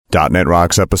.NET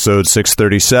Rocks episode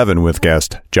 637 with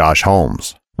guest Josh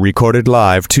Holmes. Recorded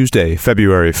live Tuesday,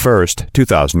 February 1st,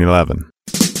 2011.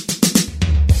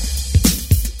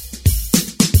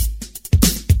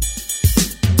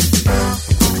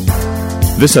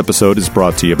 This episode is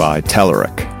brought to you by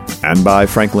Telerik and by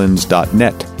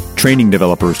Franklins.net, training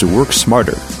developers to work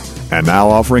smarter. And now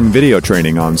offering video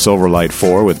training on Silverlight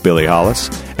 4 with Billy Hollis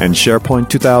and SharePoint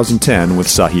 2010 with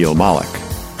Sahil Malik.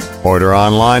 Order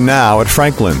online now at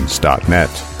Franklins.net.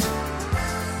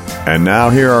 And now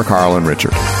here are Carl and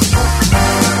Richard.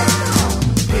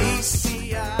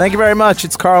 Thank you very much.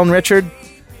 It's Carl and Richard.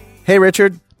 Hey,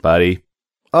 Richard. Buddy.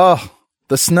 Oh,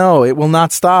 the snow. It will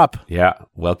not stop. Yeah.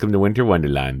 Welcome to Winter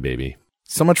Wonderland, baby.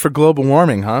 So much for global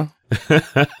warming, huh?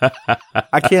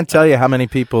 I can't tell you how many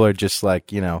people are just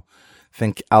like,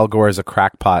 think Al Gore is a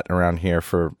crackpot around here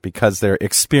because they're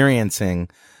experiencing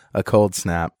a cold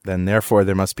snap, then therefore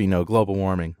there must be no global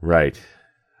warming. Right.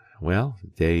 Well,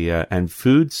 and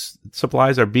food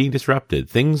supplies are being disrupted.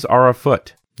 Things are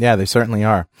afoot. Yeah, they certainly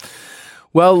are.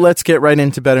 Well, let's get right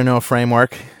into Better Know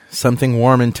Framework. Something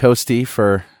warm and toasty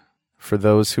for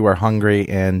those who are hungry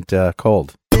and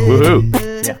cold.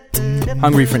 Woohoo! Yeah,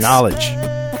 hungry for knowledge.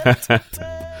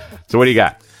 So what do you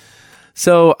got?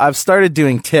 So I've started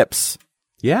doing tips.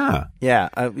 Yeah. Yeah.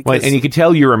 Well, and you can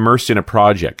tell you're immersed in a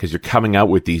project because you're coming out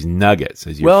with these nuggets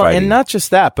as you're fighting. And not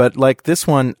just that, but like this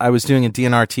one, I was doing a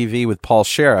DNR TV with Paul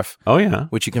Sheriff. Oh, yeah.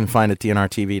 Which you can find at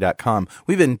dnrtv.com.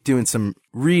 We've been doing some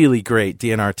really great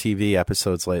DNR TV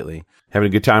episodes lately. Having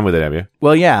a good time with it, have you?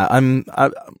 Well, yeah.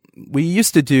 We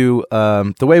used to do,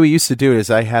 the way we used to do it is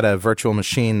I had a virtual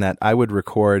machine that I would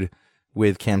record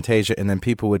with Camtasia, and then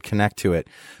people would connect to it.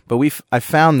 But I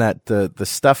found that the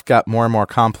stuff got more and more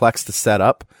complex to set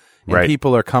up, and right.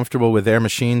 People are comfortable with their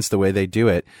machines the way they do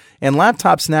it. And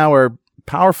laptops now are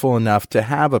powerful enough to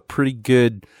have a pretty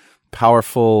good,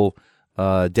 powerful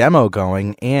demo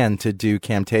going and to do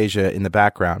Camtasia in the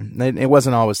background. It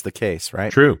wasn't always the case,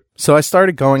 right? True. So I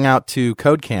started going out to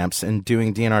code camps and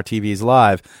doing DNR TVs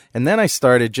live, and then I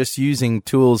started just using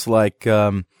tools like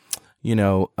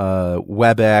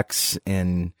WebEx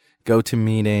and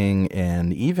GoToMeeting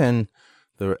and even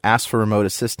the Ask for Remote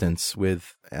Assistance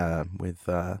with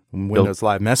Windows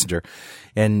Live Messenger,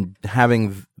 and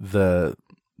having the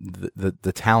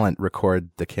talent record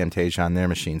the Camtasia on their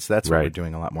machines. So that's what right. We're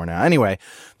doing a lot more now. Anyway,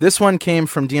 this one came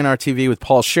from DNR TV with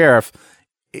Paul Sheriff.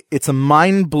 It's a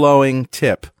mind-blowing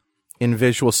tip in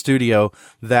Visual Studio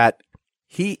that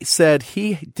he said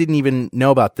he didn't even know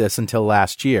about this until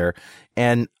last year,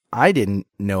 and I didn't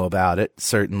know about it,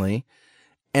 certainly,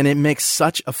 and it makes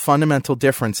such a fundamental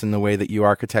difference in the way that you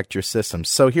architect your systems.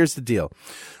 So here's the deal.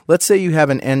 Let's say you have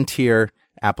an N-tier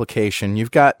application. You've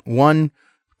got one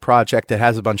project that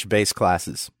has a bunch of base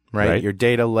classes, right? Your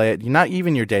data layer, not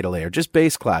even your data layer, just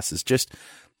base classes, just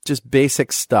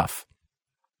basic stuff.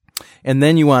 And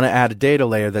then you want to add a data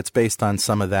layer that's based on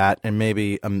some of that and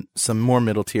maybe some more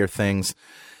middle-tier things.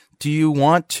 Do you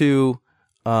want to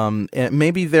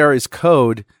maybe there is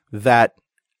code that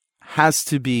has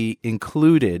to be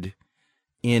included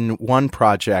in one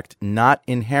project, not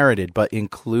inherited, but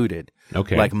included.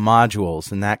 Okay. Like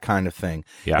modules and that kind of thing.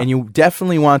 Yeah. And you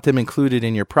definitely want them included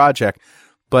in your project,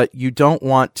 but you don't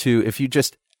want to, if you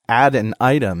just add an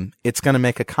item, it's going to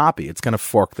make a copy. It's going to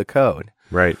fork the code.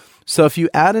 Right. So if you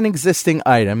add an existing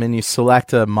item and you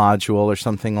select a module or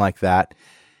something like that,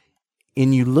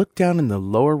 and you look down in the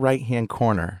lower right-hand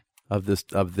corner of this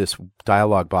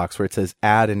dialog box where it says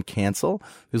add and cancel,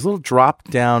 there's a little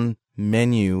drop-down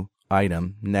menu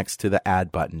item next to the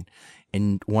add button.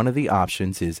 And one of the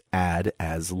options is add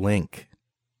as link.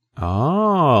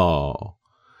 Oh,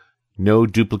 no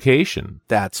duplication.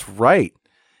 That's right.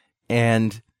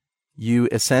 And you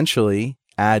essentially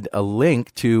add a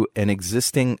link to an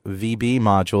existing VB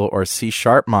module or C#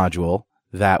 module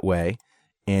that way,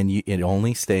 and it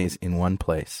only stays in one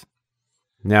place.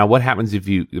 Now, what happens if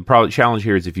the challenge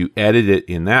here is if you edit it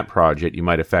in that project, you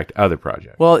might affect other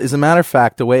projects. Well, as a matter of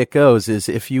fact, the way it goes is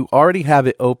if you already have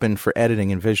it open for editing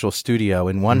in Visual Studio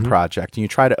in one project and you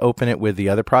try to open it with the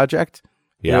other project,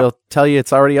 it'll tell you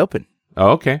it's already open. Oh,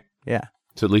 okay. Yeah.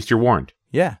 So at least you're warned.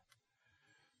 Yeah.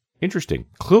 Interesting.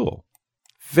 Cool.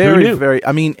 Very, very,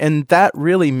 and that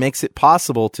really makes it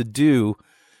possible to do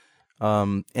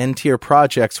N-tier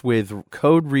projects with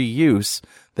code reuse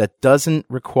that doesn't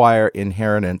require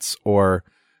inheritance or,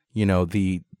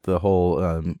 the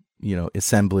whole,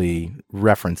 assembly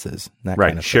references. That right.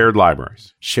 Kind of Shared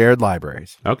libraries. Shared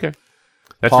libraries. Okay.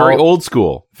 That's Paul, very old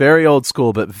school. Very old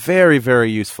school, but very, very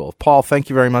useful. Paul, thank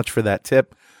you very much for that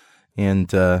tip. And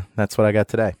that's what I got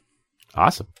today.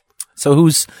 Awesome. So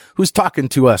who's talking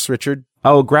to us, Richard?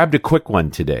 Oh, grabbed a quick one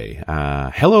today.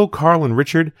 Hello, Carl and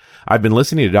Richard. I've been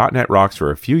listening to .NET Rocks for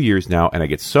a few years now, and I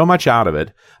get so much out of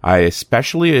it. I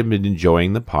especially have been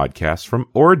enjoying the podcast from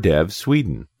Ordev,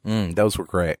 Sweden. Those were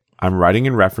great. I'm writing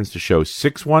in reference to show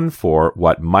 614.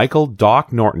 What Michael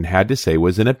Doc Norton had to say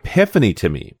was an epiphany to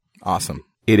me. Awesome.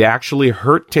 It actually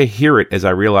hurt to hear it as I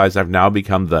realized I've now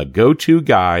become the go-to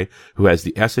guy who has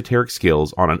the esoteric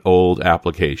skills on an old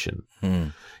application.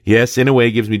 Yes, in a way,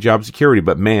 it gives me job security,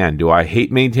 but man, do I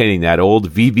hate maintaining that old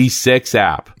VB6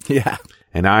 app. Yeah.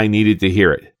 And I needed to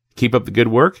hear it. Keep up the good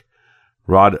work.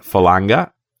 Rod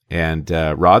Falanga. And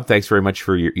Rod, thanks very much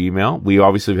for your email. We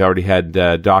obviously have already had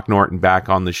Doc Norton back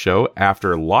on the show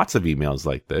after lots of emails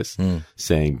like this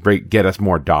saying, get us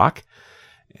more Doc.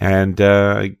 And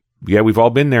yeah, we've all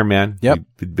been there, man. Yep.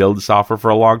 You build software for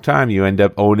a long time. You end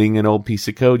up owning an old piece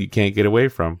of code you can't get away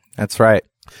from. That's right.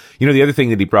 You know, the other thing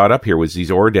that he brought up here was these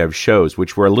Ordev shows,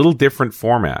 which were a little different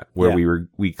format, where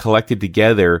we collected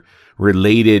together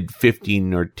related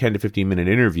 15 or 10 to 15 minute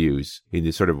interviews in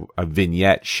this sort of a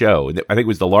vignette show. I think it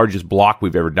was the largest block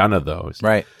we've ever done of those.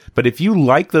 Right. But if you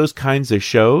like those kinds of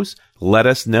shows, let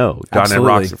us know. Absolutely.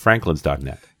 .NET Rocks at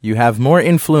franklins.net. You have more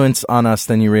influence on us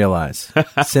than you realize.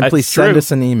 Simply send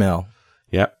us an email.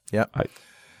 Yep. Yep.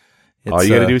 All you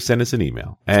got to do is send us an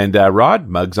email. And Rod,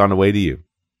 mug's on the way to you.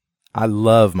 I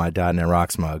love my .NET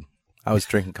Rocks mug. I was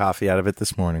drinking coffee out of it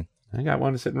this morning. I got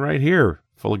one sitting right here,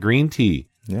 full of green tea.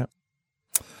 Yep.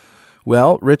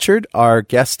 Well, Richard, our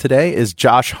guest today is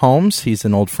Josh Holmes. He's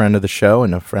an old friend of the show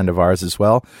and a friend of ours as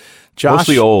well. Josh,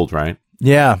 mostly old, right?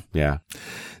 Yeah. Yeah.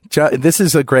 This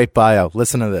is a great bio.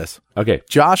 Listen to this. Okay.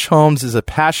 Josh Holmes is a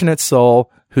passionate soul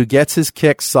who gets his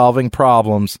kicks solving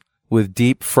problems with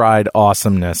deep-fried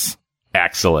awesomeness.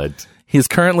 Excellent. He is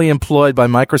currently employed by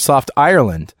Microsoft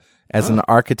Ireland as an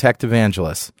architect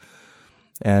evangelist,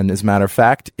 and as a matter of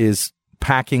fact, is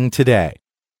packing today.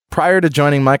 Prior to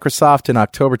joining Microsoft in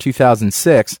October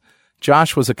 2006,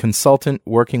 Josh was a consultant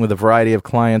working with a variety of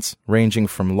clients ranging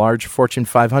from large Fortune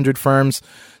 500 firms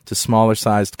to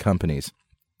smaller-sized companies.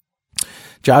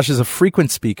 Josh is a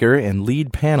frequent speaker and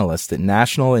lead panelist at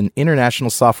national and international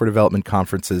software development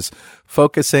conferences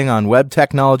focusing on web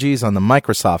technologies on the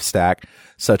Microsoft stack,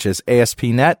 such as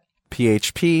ASP.NET,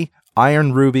 PHP,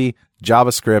 Iron Ruby,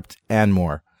 JavaScript, and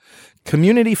more.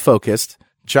 Community-focused,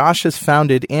 Josh has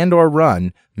founded and or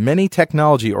run many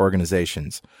technology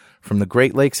organizations, from the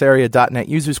Great Lakes Area .NET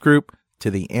Users Group to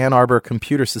the Ann Arbor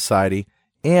Computer Society,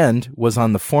 and was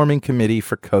on the forming committee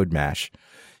for CodeMash.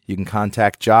 You can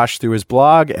contact Josh through his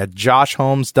blog at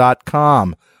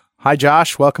joshholmes.com. Hi,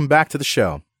 Josh. Welcome back to the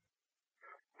show.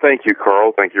 Thank you,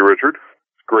 Carl. Thank you, Richard.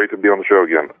 It's great to be on the show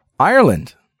again.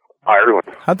 Ireland.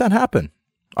 How'd that happen?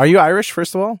 Are you Irish,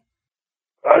 first of all?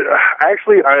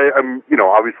 Actually, I'm,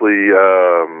 obviously,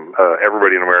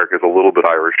 everybody in America is a little bit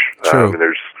Irish. True.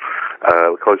 There's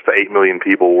close to 8 million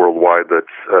people worldwide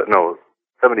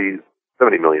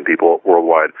 70 million people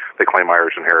worldwide that claim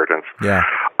Irish inheritance. Yeah.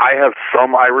 I have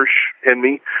some Irish in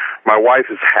me. My wife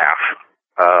is half.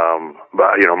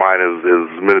 But, mine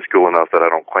is minuscule enough that I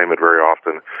don't claim it very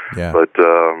often. Yeah. But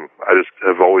I just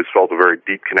have always felt a very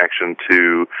deep connection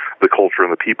to the culture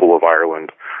and the people of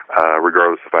Ireland,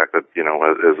 regardless of the fact that,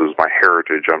 as is my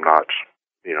heritage, I'm not,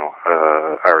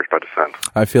 Irish by descent.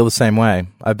 I feel the same way.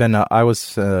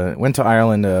 went to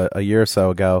Ireland a year or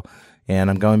so ago, and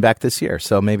I'm going back this year.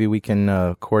 So maybe we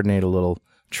can coordinate a little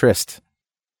tryst.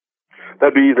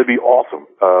 That'd be awesome.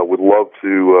 Would love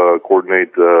to coordinate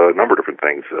a number of different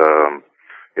things.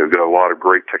 We've got a lot of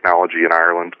great technology in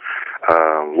Ireland,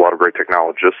 a lot of great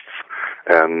technologists,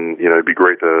 and it'd be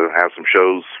great to have some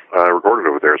shows recorded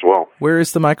over there as well. Where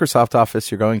is the Microsoft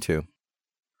office you're going to?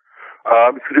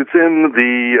 It's in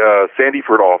the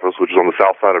Sandyford office, which is on the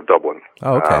south side of Dublin.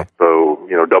 Oh, okay. So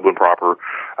Dublin proper.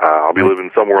 I'll be living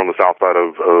somewhere on the south side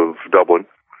of Dublin.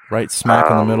 Right smack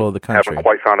in the middle of the country. Haven't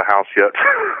quite found a house yet.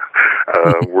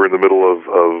 We're in the middle of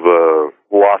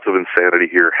lots of insanity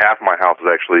here. Half my house has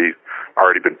actually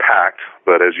already been packed,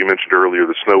 but as you mentioned earlier,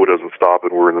 the snow doesn't stop,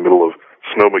 and we're in the middle of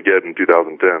Snowmageddon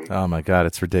 2010. Oh my God,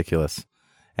 it's ridiculous.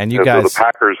 And so the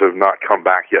packers have not come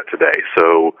back yet today,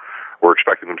 so we're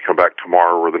expecting them to come back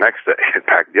tomorrow or the next day and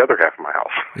pack the other half of my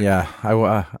house. Yeah,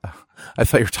 I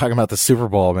thought you were talking about the Super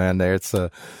Bowl, man. There,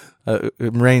 it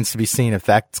remains to be seen if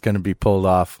that's going to be pulled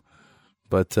off.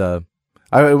 But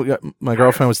my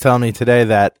girlfriend was telling me today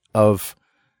that of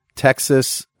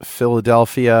Texas,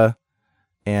 Philadelphia,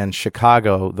 and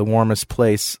Chicago, the warmest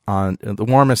place out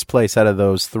of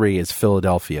those three is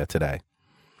Philadelphia today.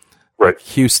 Right.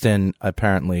 Houston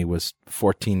apparently was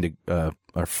 14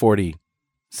 or 40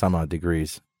 some odd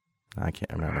degrees. I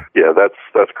can't remember. Yeah,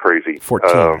 that's crazy. 14,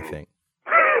 I think.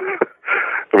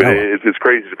 I mean, it's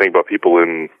crazy to think about people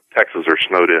in Texas are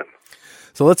snowed in.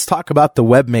 So let's talk about the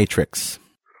WebMatrix.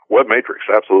 WebMatrix,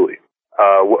 absolutely.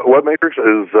 WebMatrix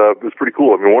is pretty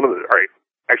cool. I mean, all right,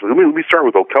 actually, let me start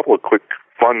with a couple of quick,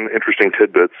 fun, interesting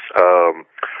tidbits.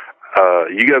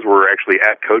 You guys were actually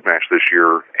at CodeMash this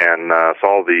year and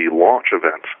saw the launch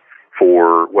event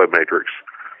for WebMatrix.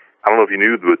 I don't know if you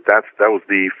knew, but that was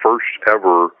the first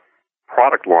ever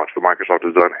product launch that Microsoft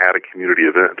has done at a community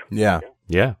event. Yeah.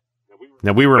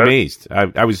 Now, we were amazed.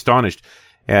 I was astonished.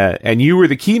 And you were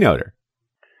the keynoter.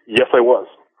 Yes, I was.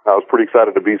 I was pretty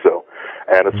excited to be so.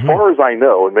 And as far as I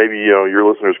know, and maybe your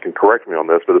listeners can correct me on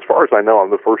this, but as far as I know, I'm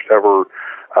the first ever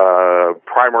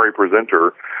primary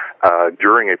presenter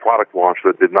during a product launch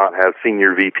that did not have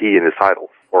senior VP in his title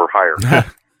or higher.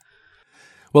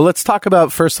 Well, let's talk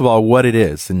about, first of all, what it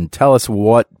is and tell us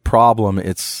what problem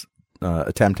it's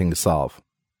attempting to solve.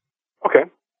 Okay.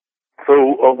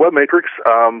 So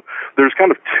WebMatrix, there's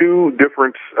kind of two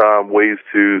different ways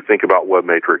to think about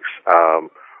WebMatrix.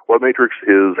 WebMatrix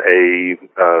is a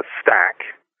stack,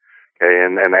 okay,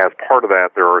 and as part of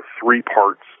that, there are three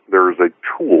parts. There's a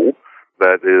tool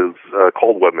that is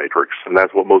called WebMatrix, and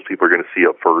that's what most people are going to see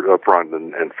up front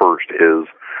and first is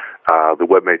the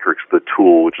WebMatrix, the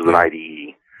tool, which is an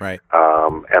IDE. Right.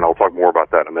 And I'll talk more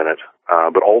about that in a minute.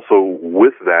 But also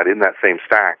with that, in that same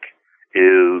stack,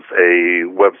 is a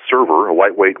web server, a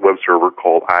lightweight web server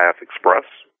called IS Express,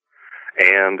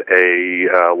 and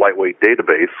a lightweight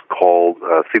database called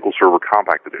SQL Server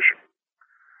Compact Edition.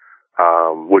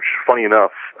 Which, funny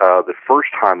enough, the first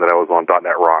time that I was on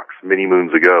 .NET Rocks many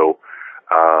moons ago,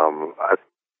 4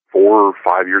 or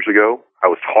 5 years ago, I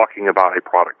was talking about a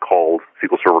product called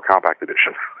SQL Server Compact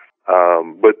Edition.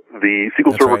 But the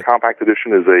SQL Server Compact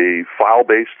Edition is a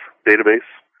file-based database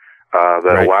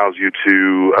that allows you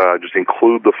to just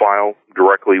include the file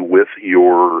directly with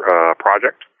your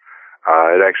project.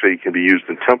 It actually can be used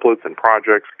in templates and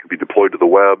projects. It can be deployed to the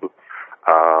web,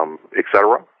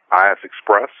 etc. IS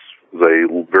Express is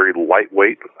a very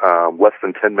lightweight, less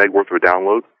than 10 meg worth of a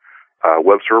download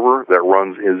web server that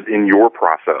runs in your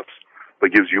process,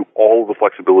 but gives you all the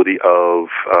flexibility of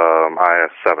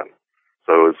IS 7.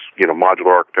 So it's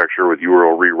modular architecture with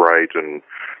URL rewrite and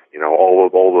all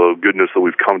the goodness that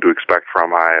we've come to expect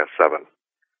from IS 7.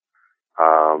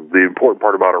 The important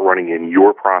part about it running in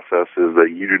your process is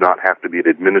that you do not have to be an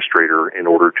administrator in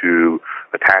order to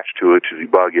attach to it, to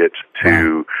debug it,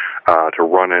 to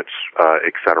run it,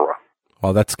 etc.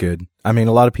 Well, that's good. I mean,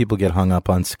 a lot of people get hung up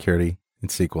on security in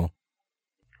SQL.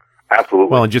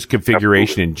 Absolutely. Well, and just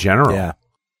configuration in general. Yeah.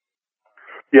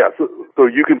 Yeah, so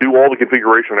you can do all the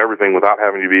configuration and everything without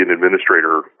having to be an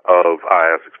administrator of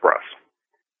IS Express.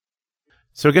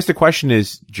 So I guess the question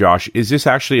is, Josh, is this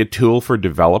actually a tool for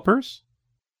developers?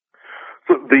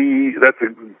 So that's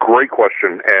a great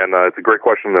question, and it's a great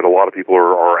question that a lot of people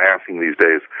are asking these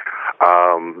days.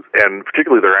 And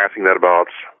particularly they're asking that about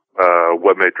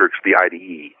WebMatrix, the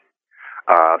IDE.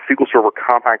 SQL Server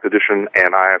Compact Edition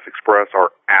and IS Express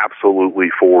are absolutely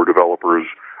for developers.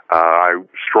 I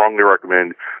strongly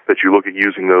recommend that you look at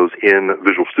using those in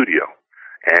Visual Studio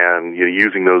and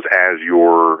using those as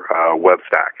your web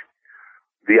stack.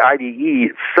 The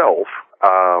IDE itself,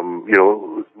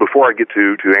 before I get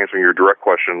to answering your direct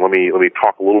question, let me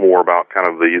talk a little more about kind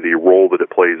of the role that it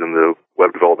plays in the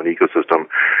web development ecosystem,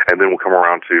 and then we'll come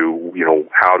around to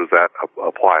how does that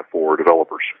apply for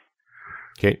developers.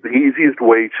 Okay. The easiest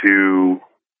way to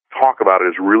talk about it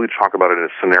is really talk about it in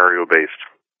a scenario-based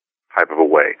type of a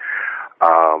way.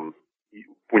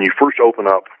 When you first open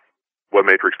up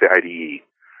WebMatrix, the IDE,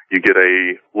 you get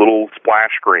a little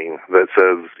splash screen that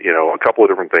says, a couple of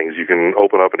different things. You can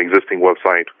open up an existing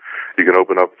website. You can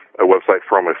open up a website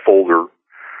from a folder.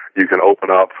 You can open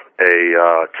up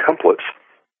a template.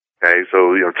 Okay,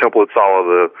 so templates, all of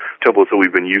the templates that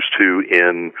we've been used to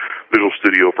in Visual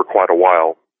Studio for quite a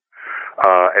while.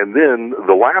 And then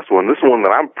the last one, this is one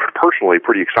that I'm personally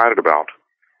pretty excited about,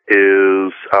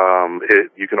 is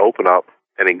you can open up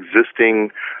an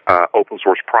existing open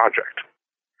source project.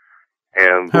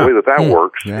 And the way that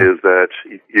works is that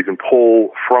you can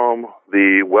pull from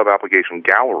the web application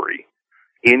gallery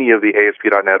any of the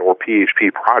ASP.NET or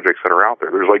PHP projects that are out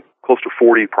there. There's like close to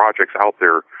 40 projects out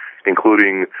there,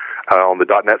 including on the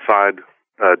 .NET side,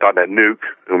 .NET Nuke,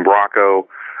 Umbraco,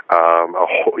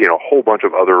 a whole bunch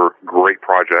of other great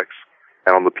projects.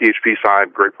 And on the PHP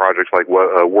side, great projects like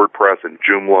WordPress and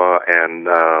Joomla and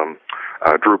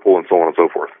Drupal and so on and so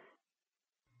forth.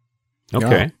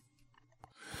 Okay. Yeah.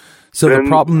 So then the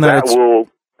problem that will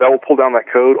pull down that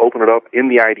code, open it up in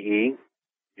the IDE,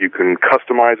 You can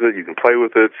customize it. You can play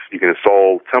with it. You can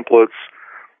install templates,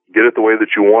 get it the way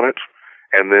that you want it,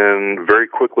 and then very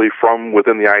quickly from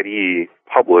within the IDE,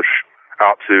 publish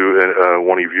out to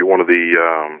one of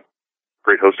the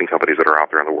great hosting companies that are out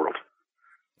there in the world.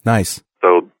 Nice.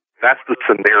 So that's the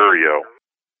scenario.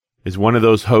 Is one of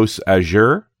those hosts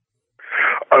Azure?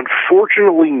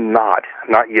 Unfortunately, not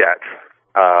yet.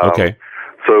 Okay.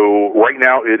 So right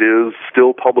now it is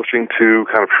still publishing to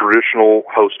kind of traditional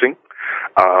hosting,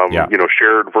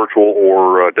 shared virtual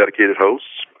or dedicated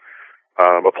hosts.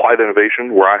 Applied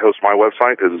Innovation, where I host my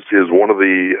website, is one of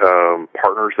the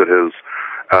partners that has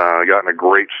gotten a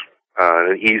great,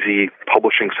 an easy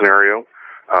publishing scenario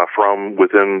from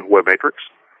within WebMatrix.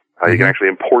 You can actually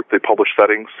import the published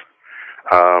settings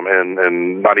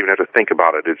and not even have to think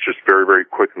about it. It's just very, very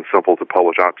quick and simple to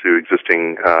publish out to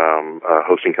existing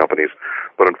hosting companies.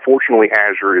 But unfortunately,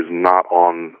 Azure is not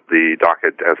on the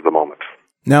docket as of the moment.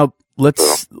 Now,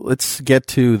 let's get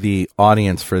to the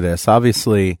audience for this.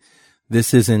 Obviously,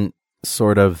 this isn't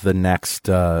sort of the next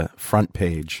front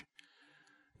page,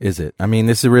 is it? I mean,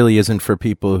 this really isn't for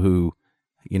people who,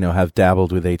 have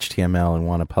dabbled with HTML and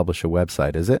want to publish a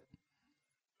website, is it?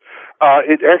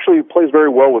 It actually plays very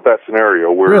well with that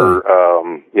scenario where, really?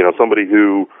 Somebody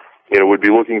who, would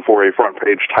be looking for a front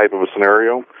page type of a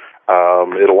scenario,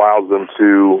 it allows them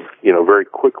to, very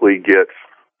quickly get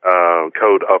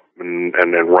code up and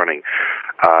running.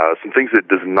 Some things it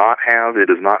does not have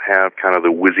kind of the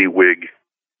WYSIWYG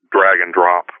drag and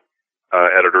drop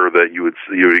editor that you would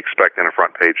expect in a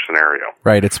front page scenario.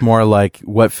 Right. It's more like,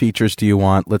 what features do you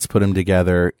want? Let's put them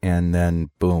together, and then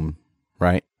boom.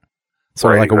 Right.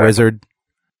 Sort of like exactly. A wizard.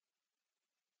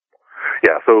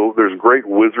 Yeah. So there's great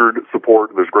wizard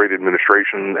support. There's great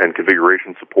administration and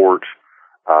configuration support.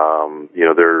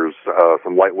 There's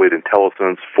some lightweight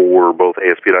IntelliSense for both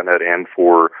ASP.NET and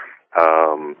for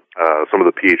some of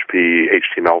the PHP,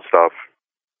 HTML stuff.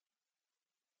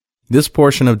 This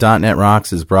portion of .NET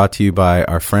Rocks is brought to you by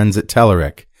our friends at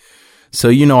Telerik. So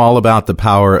you know all about the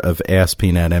power of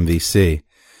ASP.NET MVC,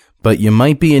 but you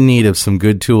might be in need of some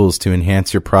good tools to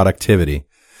enhance your productivity.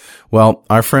 Well,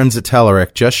 our friends at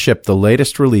Telerik just shipped the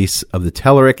latest release of the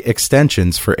Telerik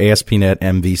extensions for ASP.NET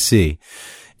MVC.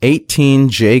 18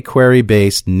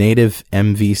 jQuery-based native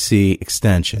MVC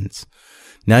extensions.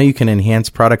 Now you can enhance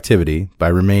productivity by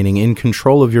remaining in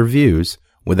control of your views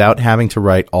without having to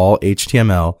write all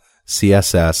HTML,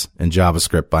 CSS, and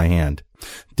JavaScript by hand.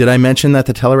 Did I mention that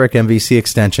the Telerik MVC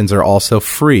extensions are also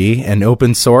free and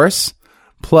open source?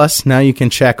 Plus, now you can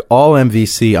check all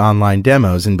MVC online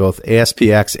demos in both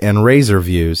ASPX and Razor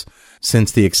views,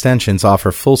 since the extensions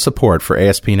offer full support for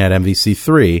ASP.NET MVC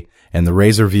 3 and the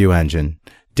Razor View engine.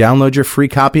 Download your free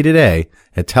copy today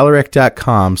at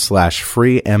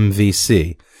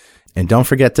Telerik.com/freemvc. And don't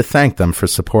forget to thank them for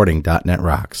supporting .NET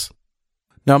Rocks.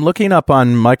 Now, I'm looking up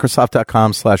on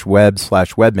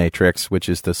Microsoft.com/web/WebMatrix, which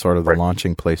is the sort of the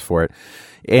launching place for it.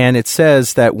 And it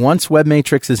says that once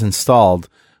WebMatrix is installed,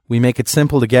 we make it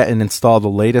simple to get and install the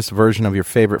latest version of your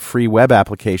favorite free web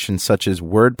applications, such as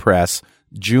WordPress,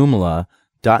 Joomla,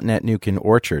 .NET Nuke, and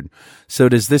Orchard. So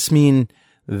does this mean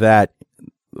that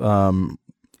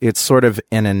it's sort of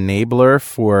an enabler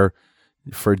for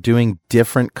doing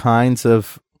different kinds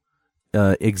of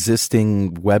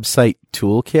existing website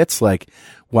toolkits? Like,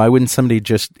 why wouldn't somebody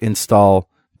just install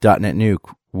 .NET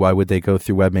Nuke? Why would they go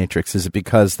through WebMatrix? Is it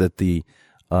because that the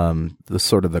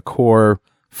sort of the core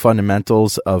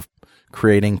fundamentals of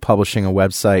creating, publishing a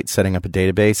website, setting up a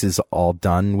database is all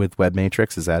done with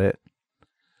WebMatrix? Is that it?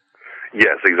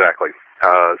 Yes, exactly.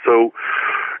 So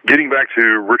getting back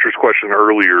to Richard's question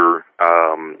earlier,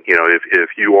 if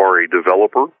you are a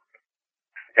developer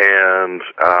and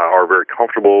are very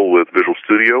comfortable with Visual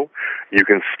Studio, you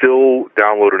can still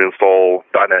download and install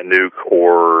 .NET Nuke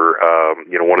or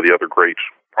one of the other great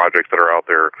projects that are out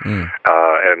there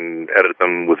and edit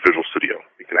them with Visual Studio.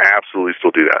 You can absolutely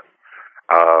still do that.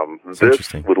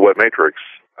 This with WebMatrix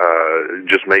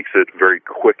just makes it very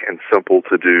quick and simple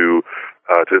to do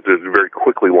to very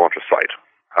quickly launch a site.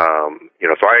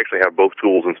 So I actually have both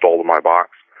tools installed in my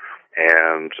box.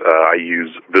 And I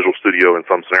use Visual Studio in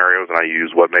some scenarios, and I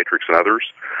use WebMatrix in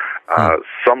others.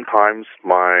 Sometimes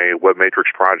my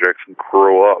WebMatrix projects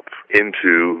grow up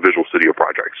into Visual Studio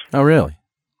projects. Oh, really?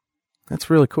 That's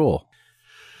really cool.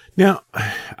 Now,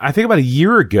 I think about a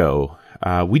year ago,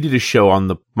 we did a show on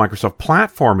the Microsoft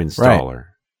Platform Installer,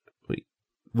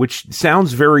 which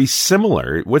sounds very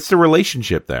similar. What's the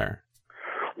relationship there?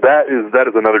 That is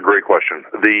another great question.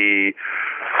 The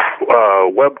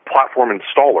Web Platform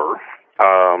Installer,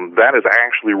 that is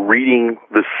actually reading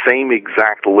the same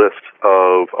exact list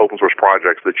of open source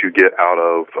projects that you get out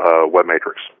of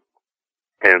WebMatrix.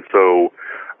 And so,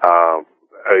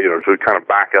 to kind of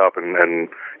back up and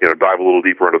dive a little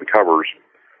deeper under the covers,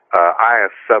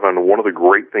 IS7, one of the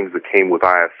great things that came with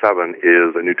IS7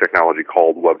 is a new technology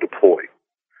called Web Deploy,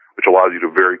 which allows you to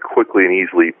very quickly and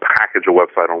easily package a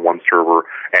website on one server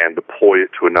and deploy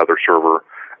it to another server,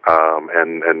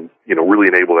 and really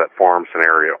enable that farm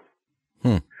scenario.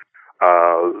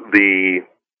 The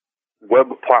web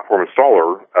platform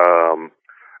installer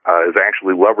is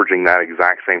actually leveraging that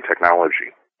exact same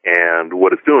technology. And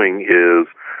what it's doing is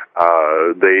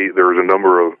there's a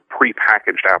number of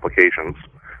pre-packaged applications.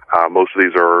 Most of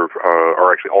these are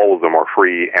actually, all of them are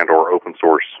free and or open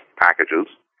source packages.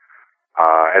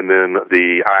 And then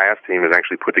the IIS team has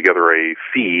actually put together a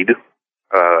feed,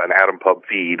 an AtomPub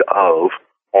feed of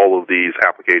all of these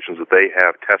applications that they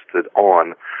have tested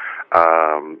on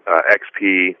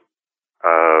XP,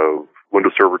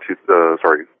 Windows Server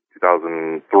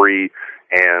 2003,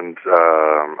 and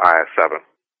IS7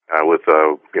 with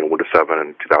Windows 7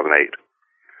 in 2008.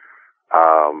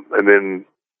 And then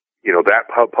that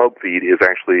pub feed is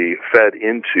actually fed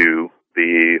into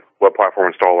the web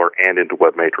platform installer and into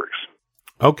WebMatrix.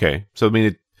 Okay, so I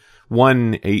mean,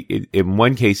 in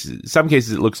one case, some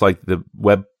cases it looks like the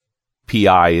web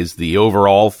PI is the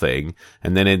overall thing,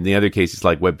 and then in the other case, it's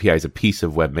like web PI is a piece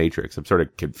of WebMatrix. I'm sort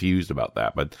of confused about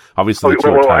that, but obviously the two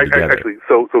are tied together. Actually,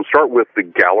 so start with the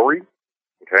gallery.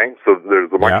 Okay, so there's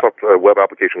the Microsoft Web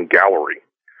Application Gallery,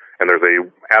 and there's a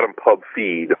AtomPub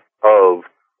feed of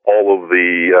all of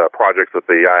the projects that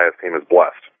the IIS team has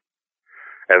blessed.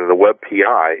 And the Web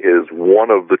PI is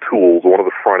one of the tools, one of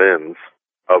the front ends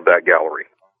of that gallery.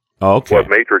 Okay.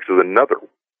 WebMatrix is another.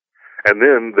 And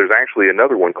then there's actually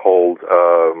another one called,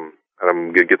 and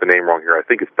I'm going to get the name wrong here, I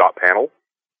think it's .panel,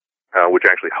 which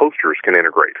actually hosters can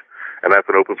integrate. And that's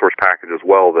an open source package as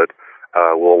well that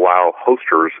will allow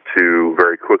hosters to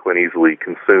very quickly and easily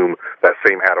consume that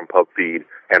same AtomPub feed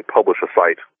and publish a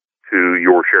site to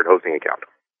your shared hosting account.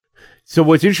 So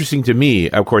what's interesting to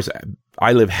me, of course,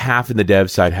 I live half in the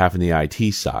dev side, half in the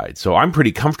IT side. So I'm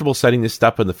pretty comfortable setting this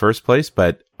stuff in the first place,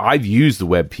 but I've used the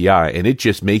Web PI and it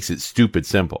just makes it stupid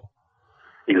simple.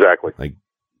 Exactly. Like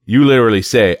you literally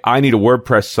say, I need a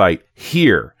WordPress site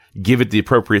here. Give it the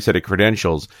appropriate set of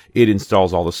credentials. It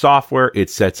installs all the software. It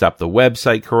sets up the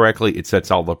website correctly. It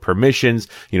sets all the permissions.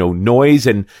 Noise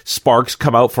and sparks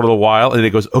come out for a little while, and then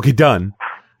it goes, okay, done.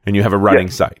 And you have a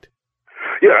running site.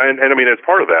 Yeah, and I mean, as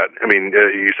part of that,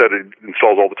 you said it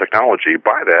installs all the technology.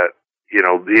 By that,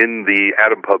 in the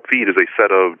AtomPub feed is a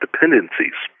set of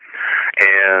dependencies.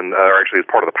 And actually, as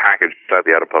part of the package inside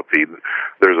the AtomPub feed,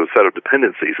 there's a set of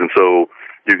dependencies. And so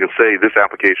you can say this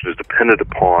application is dependent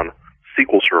upon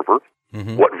SQL Server,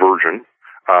 what version.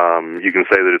 You can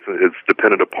say that it's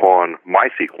dependent upon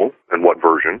MySQL and what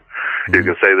version. You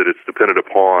can say that it's dependent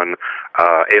upon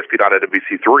ASP.NET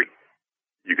VC3.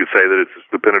 You could say that it's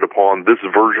dependent upon this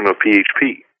version of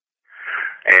PHP.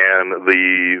 And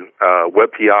the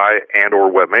Web PI and or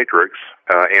WebMatrix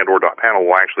and or .panel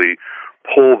will actually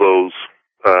pull those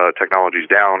technologies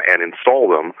down and install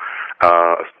them,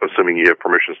 assuming you have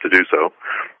permissions to do so,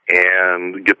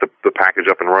 and get the package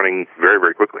up and running very,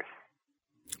 very quickly.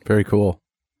 Very cool.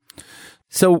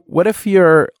 So what if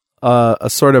you're a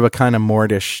sort of a kind of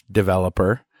Mortish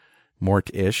developer,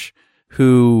 Mort-ish,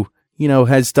 who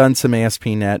has done some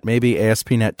ASP.NET, maybe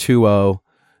ASP.NET 2.0,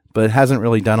 but hasn't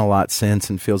really done a lot since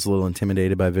and feels a little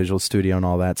intimidated by Visual Studio and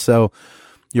all that. So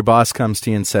your boss comes to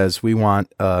you and says, we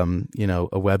want, a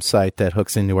website that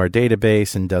hooks into our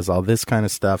database and does all this kind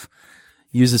of stuff,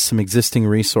 uses some existing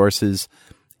resources,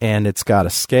 and it's got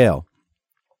to scale.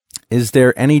 Is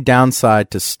there any downside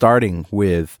to starting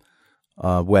with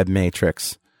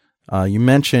WebMatrix? You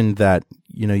mentioned that,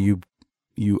 you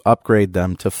upgrade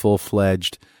them to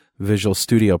full-fledged Visual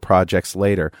Studio projects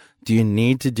later. Do you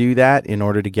need to do that in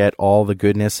order to get all the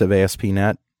goodness of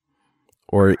ASP.NET?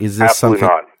 Or is this Absolutely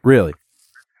something... not. Really?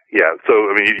 Yeah, so,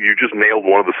 you just nailed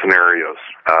one of the scenarios,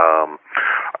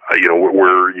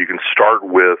 where you can start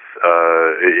with,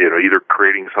 either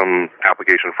creating some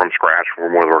application from scratch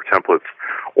from one of our templates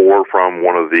or from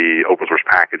one of the open source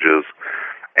packages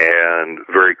and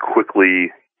very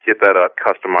quickly get that up,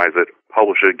 customize it,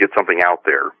 publish it, get something out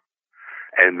there.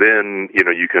 And then,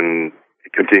 you can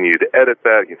continue to edit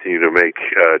that, continue to make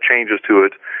changes to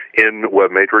it in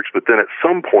WebMatrix, but then at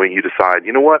some point you decide,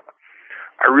 what,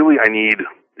 I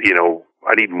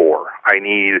need more. I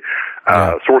need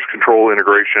source control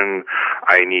integration.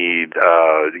 I need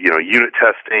unit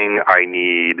testing. I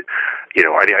need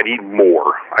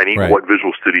more. I need what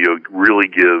Visual Studio really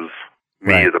gives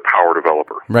me as a power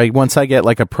developer. Right. Once I get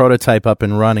like a prototype up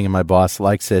and running and my boss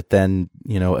likes it, then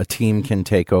a team can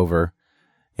take over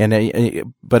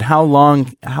And but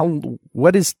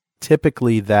what is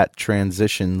typically that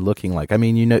transition looking like? I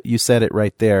mean, you said it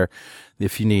right there,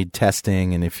 if you need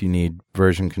testing and if you need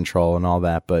version control and all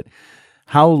that, but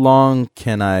how long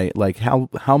can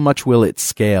how much will it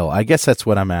scale? I guess that's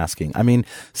what I'm asking. I mean,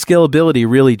 scalability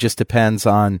really just depends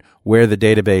on where the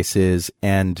database is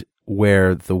and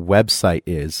where the website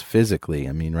is physically.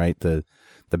 I mean, right? The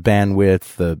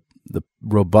bandwidth, the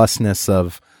robustness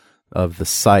of the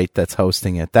site that's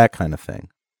hosting it, that kind of thing,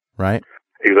 right?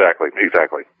 Exactly.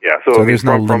 Yeah. So there's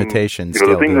no limitations.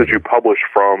 The things that you publish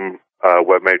from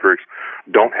WebMatrix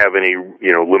don't have any,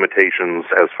 limitations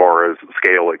as far as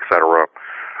scale, et cetera.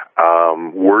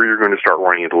 Where you're going to start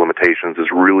running into limitations is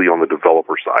really on the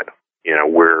developer side,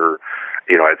 where,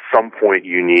 at some point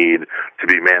you need to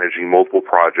be managing multiple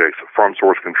projects from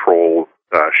source control,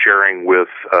 sharing with,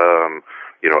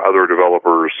 other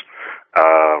developers,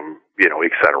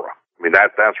 et cetera. I mean,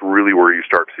 that's really where you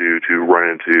start to run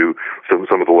into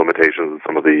some of the limitations and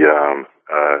some of the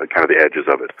kind of the edges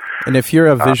of it. And if you're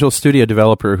a Visual Studio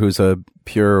developer who's a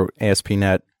pure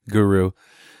ASP.NET guru,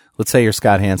 let's say you're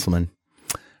Scott Hanselman,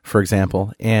 for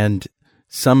example, and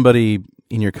somebody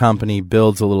in your company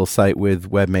builds a little site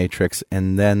with WebMatrix,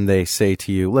 and then they say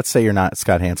to you, let's say you're not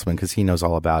Scott Hanselman because he knows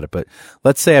all about it, but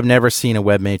let's say I've never seen a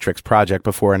WebMatrix project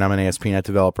before and I'm an ASP.NET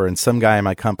developer, and some guy in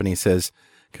my company says,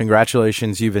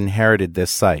 congratulations, you've inherited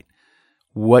this site.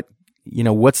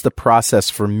 What's the process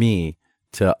for me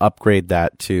to upgrade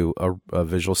that to a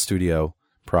Visual Studio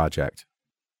project?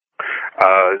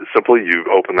 Simply, you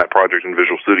open that project in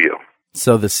Visual Studio.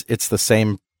 So it's the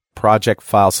same project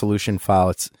file, solution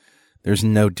file. There's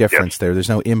no difference there. There's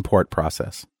no import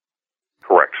process.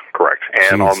 Correct.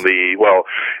 And on the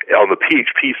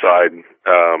PHP side,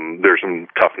 there's some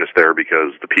toughness there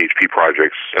because the PHP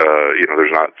projects,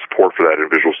 there's not support for that in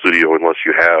Visual Studio unless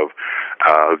you have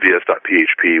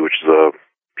vs.php, which is a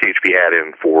PHP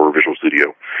add-in for Visual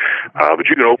Studio. But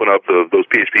you can open up those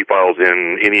PHP files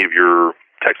in any of your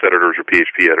text editors or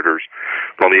PHP editors.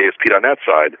 But on the ASP.NET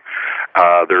side,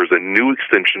 there's a new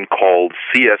extension called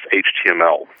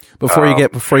CSHTML.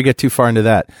 Before you get too far into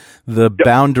that, the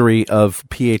boundary of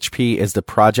PHP is the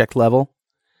project level.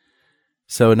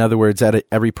 So in other words, at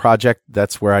every project,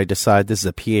 that's where I decide this is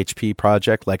a PHP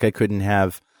project. Like I couldn't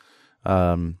have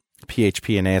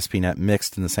PHP and ASP.NET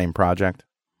mixed in the same project.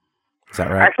 Is that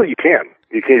right? Actually, you can.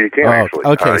 You can actually.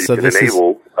 Okay, so you can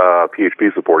enable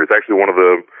PHP support. It's actually one of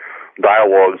the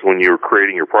dialogues when you're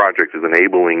creating your project is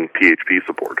enabling PHP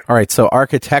support. All right, so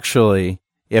architecturally,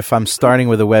 if I'm starting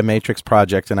with a WebMatrix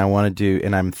project and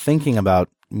and I'm thinking about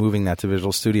moving that to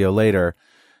Visual Studio later,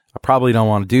 I probably don't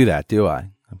want to do that, do I?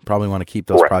 I probably want to keep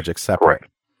those projects separate. Correct.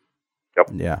 Yep.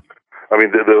 Yeah. I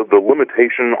mean, the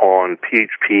limitation on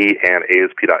PHP and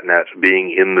ASP.NET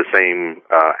being in the same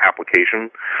application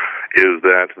is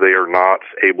that they are not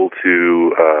able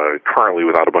to, currently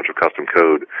without a bunch of custom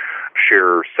code,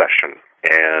 share session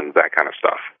and that kind of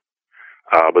stuff.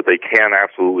 But they can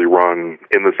absolutely run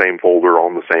in the same folder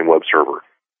on the same web server.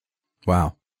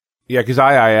 Wow. Yeah, because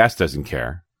IIS doesn't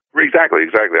care. Exactly.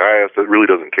 IIS really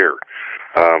doesn't care.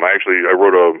 I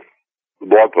wrote a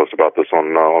blog post about this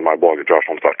on my blog at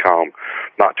joshholmes.com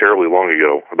not terribly long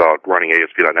ago about running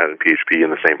ASP.NET and PHP in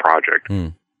the same project.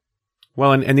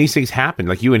 Well, and these things happen.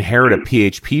 Like you inherit a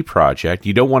PHP project.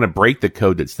 You don't want to break the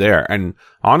code that's there. And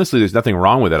honestly, there's nothing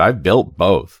wrong with it. I've built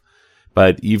both.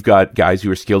 But you've got guys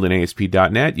who are skilled in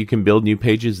ASP.NET. You can build new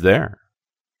pages there.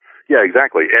 Yeah,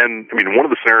 exactly. And I mean, one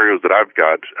of the scenarios that I've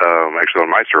got actually on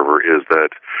my server is that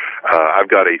I've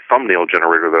got a thumbnail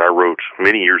generator that I wrote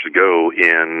many years ago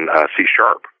in C#,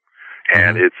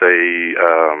 and it's a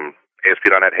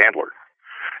ASP.NET handler.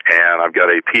 And I've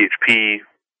got a PHP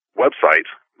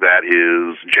website that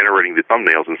is generating the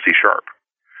thumbnails in C#.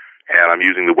 And I'm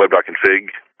using the web.config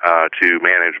to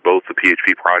manage both the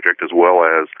PHP project as well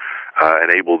as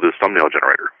enable this thumbnail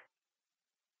generator.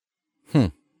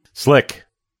 Slick.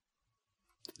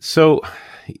 So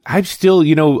I'm still,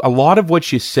 a lot of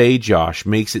what you say, Josh,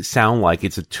 makes it sound like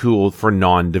it's a tool for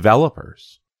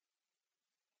non-developers.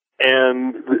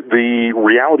 And the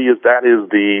reality is that is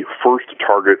the first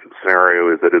target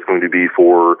scenario, is that it's going to be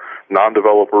for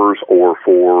non-developers or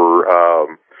for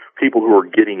people who are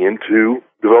getting into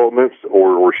development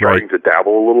or starting to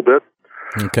dabble a little bit.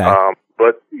 Okay.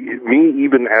 But me,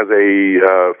 even as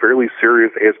a fairly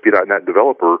serious ASP.NET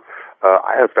developer,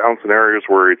 I have found scenarios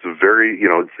where it's very,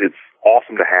 it's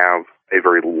awesome to have a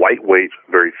very lightweight,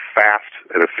 very fast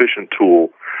and efficient tool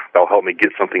that'll help me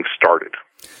get something started.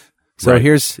 So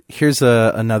here's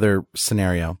another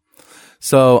scenario.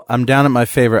 So I'm down at my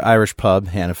favorite Irish pub,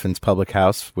 Hannafin's Public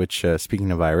House, which,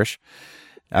 speaking of Irish,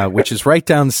 which is right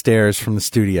down the stairs from the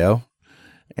studio.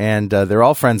 And they're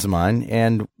all friends of mine.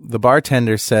 And the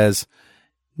bartender says,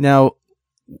 now,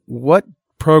 what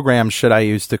program should I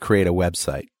use to create a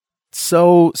website?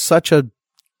 Such a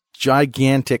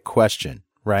gigantic question,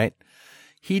 right?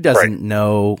 He doesn't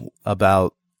know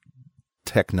about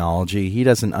technology. He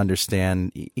doesn't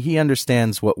understand. He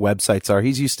understands what websites are.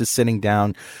 He's used to sitting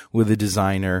down with a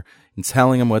designer and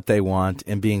telling them what they want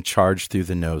and being charged through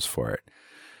the nose for it.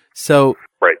 So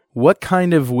what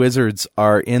kind of wizards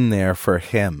are in there for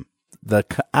him? The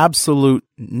absolute,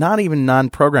 not even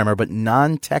non-programmer, but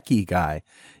non-techie guy.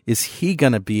 Is he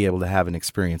going to be able to have an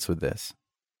experience with this?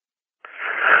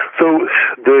 So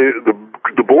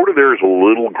the border there is a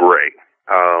little gray.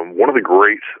 One of the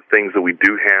great things that we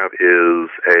do have is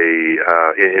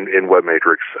in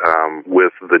WebMatrix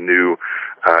with the new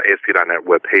ASP.NET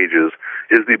web pages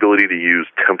is the ability to use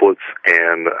templates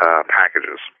and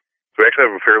packages. So we actually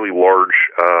have a fairly large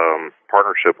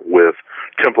partnership with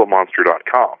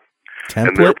TemplateMonster.com.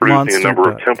 And they're producing a number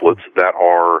of templates that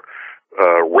are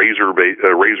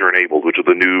Razor enabled, which is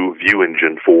the new view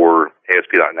engine for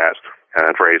ASP.NET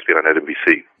and for ASP.NET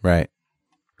MVC. Right.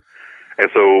 And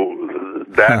so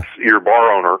that's your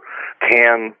bar owner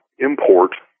can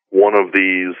import one of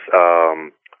these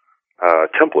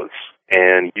templates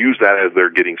and use that as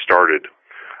they're getting started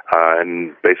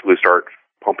and basically start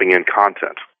pumping in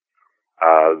content.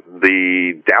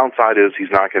 The downside is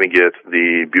he's not going to get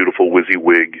the beautiful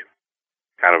WYSIWYG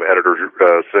kind of editor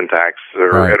syntax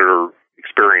or editor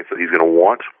experience that he's going to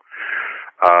want.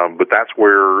 But that's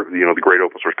where, the great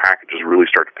open source packages really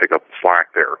start to pick up the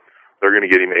slack there. They're going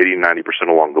to get him 80 and 90%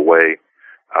 along the way.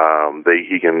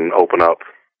 He can open up,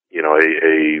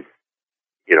 a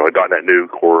 .NET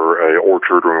Nuke or a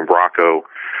Orchard or Umbraco,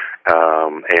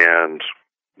 and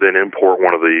then import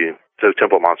one of the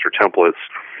Template Monster templates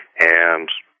and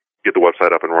get the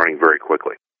website up and running very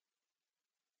quickly.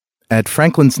 At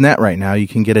Franklin's Net right now, you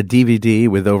can get a DVD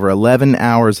with over 11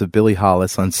 hours of Billy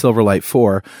Hollis on Silverlight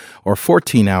 4 or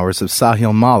 14 hours of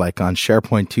Sahil Malik on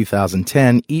SharePoint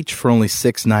 2010, each for only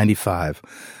 $6.95.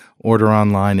 Order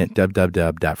online at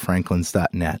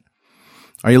www.franklins.net.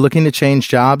 Are you looking to change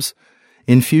jobs?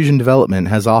 Infusion Development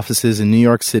has offices in New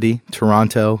York City,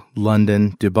 Toronto,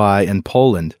 London, Dubai, and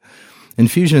Poland.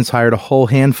 Infusion has hired a whole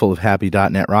handful of happy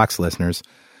 .NET Rocks listeners.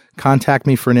 Contact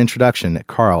me for an introduction at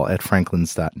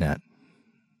carl@franklins.net.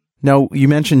 Now, you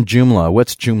mentioned Joomla.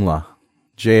 What's Joomla?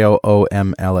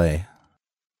 Joomla.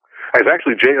 It's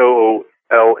actually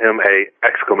JOOLMA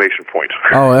exclamation point.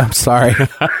 Oh, I'm sorry.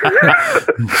 For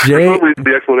some reason,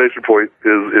 the exclamation point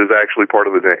is actually part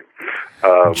of the name.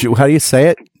 How do you say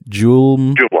it?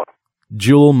 Joomla.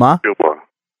 Joomla?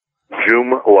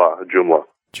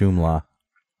 Joomla.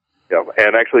 Yeah,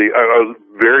 and actually, I was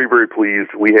very, very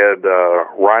pleased. We had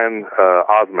Ryan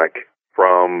Osmek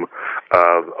from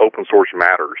Open Source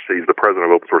Matters. He's the president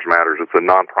of Open Source Matters. It's a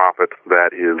nonprofit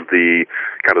that is the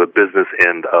kind of the business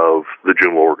end of the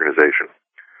Joomla organization.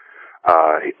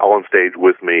 On stage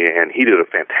with me, and he did a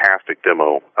fantastic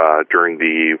demo during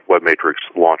the WebMatrix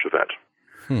launch event.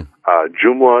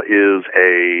 Joomla is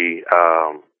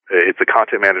it's a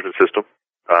content management system.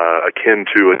 Akin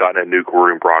to a .NET Nuke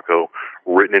or Umbraco,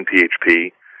 written in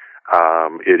PHP.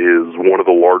 It is one of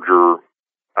the larger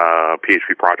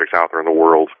PHP projects out there in the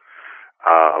world.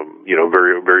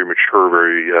 Very, very mature,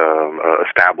 very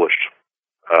established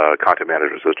content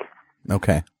management system.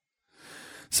 Okay.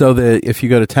 So if you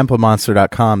go to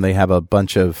TemplateMonster.com, they have a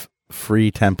bunch of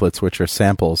free templates, which are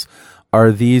samples.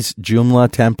 Are these Joomla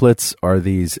templates? Are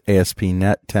these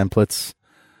ASP.NET templates?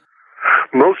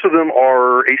 Most of them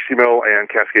are HTML and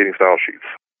cascading style sheets.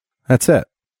 That's it.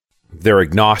 They're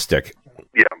agnostic.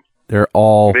 Yeah. They're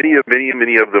all... Many of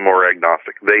them are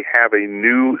agnostic. They have a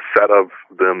new set of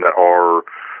them that are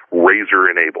Razor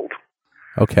enabled.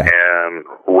 Okay. And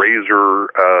Razor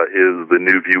is the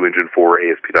new view engine for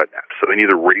ASP.NET. So any of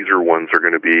the Razor ones are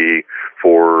going to be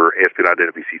for ASP.NET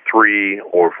MVC3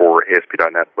 or for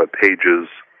ASP.NET web pages.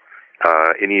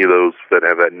 Any of those that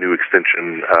have that new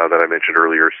extension that I mentioned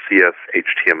earlier, CS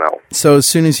HTML. So as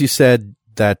soon as you said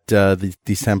that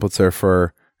these templates are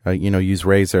for, use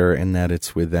Razor and that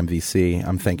it's with MVC,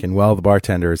 I'm thinking, well, the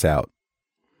bartender is out.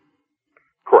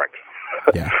 Correct.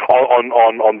 Yeah.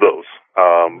 on those.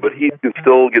 But he can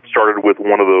still get started with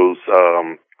one of those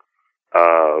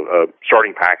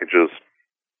starting packages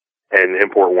and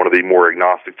import one of the more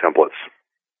agnostic templates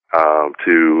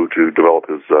to develop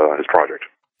his project.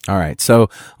 All right. So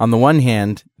on the one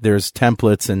hand, there's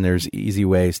templates and there's easy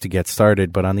ways to get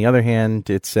started, but on the other hand,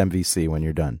 it's MVC when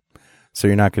you're done. So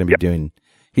you're not going to be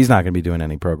he's not going to be doing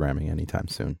any programming anytime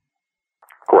soon.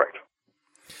 Correct.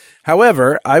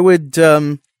 However, I would,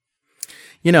 I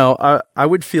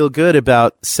would feel good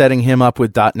about setting him up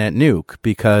with .NET Nuke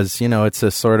because, it's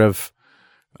a sort of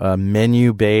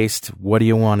menu-based, what do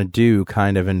you want to do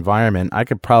kind of environment. I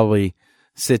could probably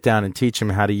sit down and teach him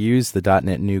how to use the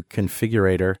 .NET Nuke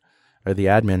configurator or the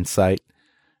admin site,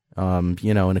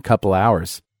 in a couple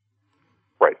hours.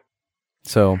 Right.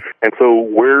 So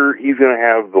where he's going to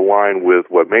have the line with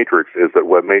WebMatrix is that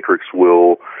WebMatrix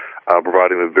will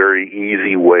provide him a very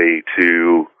easy way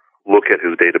to look at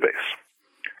his database.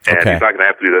 And he's not going to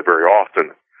have to do that very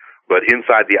often. But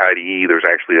inside the IDE, there's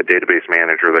actually a database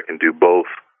manager that can do both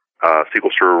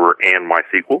SQL Server and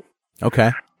MySQL.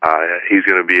 Okay. He's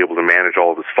going to be able to manage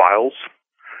all of his files.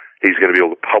 He's going to be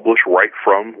able to publish right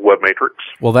from WebMatrix.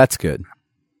 Well, that's good.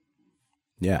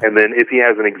 Yeah. And then if he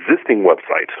has an existing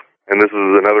website, and this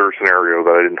is another scenario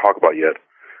that I didn't talk about yet,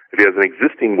 if he has an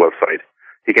existing website,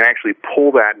 he can actually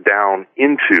pull that down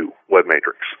into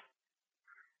WebMatrix.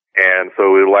 And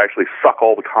so it'll actually suck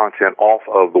all the content off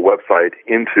of the website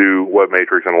into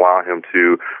WebMatrix and allow him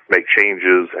to make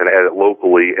changes and edit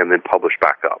locally and then publish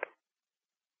back up.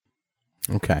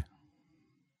 Okay.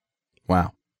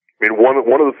 Wow. I mean, one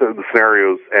of the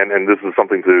scenarios, and this is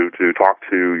something to talk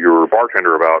to your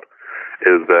bartender about,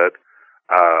 is that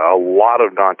a lot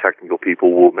of non-technical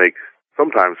people will make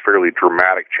sometimes fairly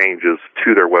dramatic changes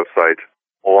to their website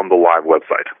on the live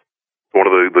website. One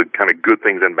of the kind of good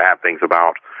things and bad things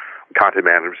about content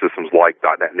management systems like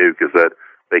 .NET Nuke is that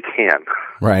they can.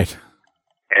 Right.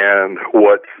 And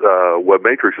what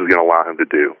WebMatrix is going to allow him to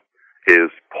do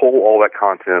is pull all that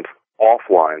content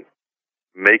offline,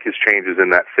 make his changes in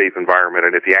that safe environment,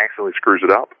 and if he accidentally screws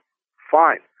it up,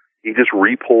 fine. He just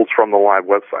repulls from the live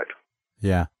website.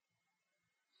 Yeah.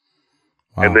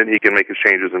 Wow. And then he can make his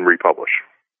changes and republish.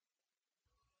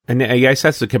 And I guess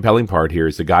that's the compelling part here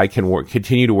is the guy can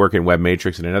continue to work in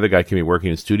WebMatrix and another guy can be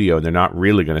working in Studio and they're not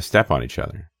really going to step on each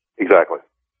other. Exactly.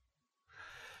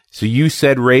 So you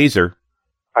said Razor.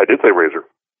 I did say Razor.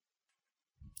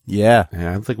 Yeah. I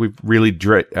don't think we've really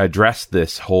addressed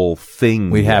this whole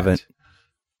thing We yet. haven't.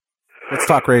 Let's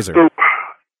talk Razor. So,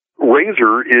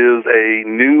 Razor is a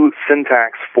new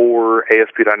syntax for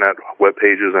ASP.NET Web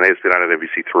Pages and ASP.NET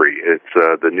MVC3.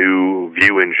 It's the new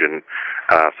view engine,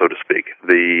 so to speak.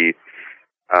 The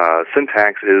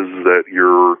syntax is that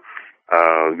you're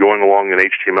going along in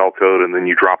HTML code and then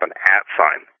you drop an @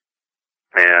 sign.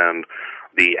 And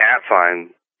the @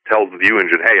 sign tells the view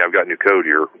engine, hey, I've got new code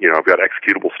here. I've got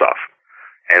executable stuff.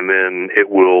 And then it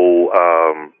will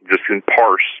just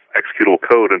parse executable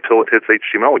code until it hits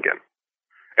HTML again.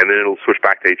 And then it'll switch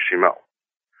back to HTML.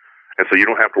 And so you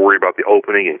don't have to worry about the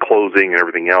opening and closing and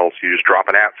everything else. You just drop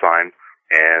an @ sign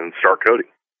and start coding.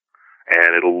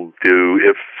 And it'll do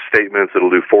if statements,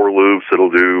 it'll do for loops, it'll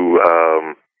do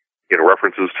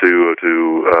references to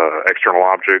external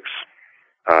objects,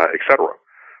 etc.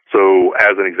 So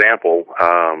as an example,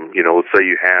 let's say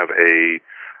you have a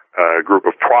group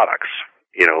of products,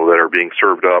 that are being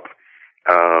served up,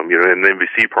 in an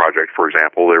MVC project, for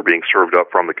example, they're being served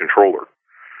up from the controller.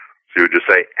 So you would just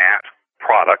say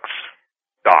 @products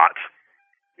dot,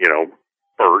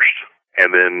 first,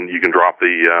 and then you can drop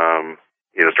the,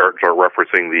 start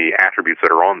referencing the attributes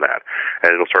that are on that,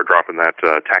 and it'll start dropping that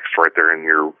text right there in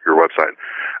your website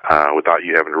without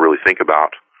you having to really think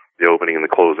about the opening and the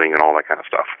closing and all that kind of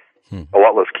stuff. A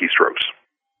lot less keystrokes.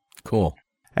 Cool.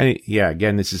 And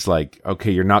again, this is like, okay,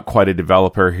 you're not quite a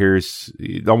developer. Here's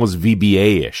almost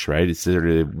VBA-ish, right? It's sort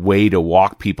of a way to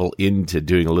walk people into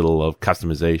doing a little of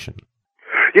customization.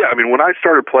 Yeah, I mean, when I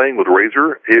started playing with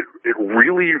Razor, it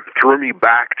really threw me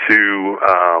back to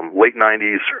late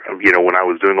 90s, when I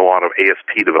was doing a lot of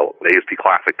ASP development, ASP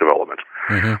Classic development.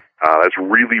 Mm-hmm. That's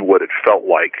really what it felt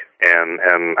like. And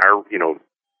I,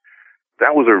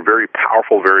 that was a very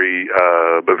powerful,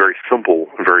 but very simple,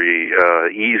 very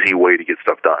easy way to get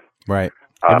stuff done. Right.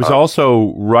 It was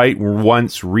also write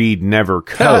once, read, never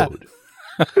code.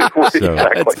 So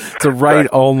it's a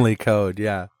write-only code,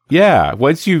 yeah. Yeah,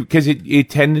 because it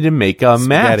tended to make a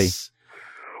mess.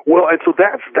 Well, and so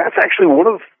that's actually one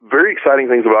of the very exciting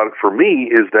things about it for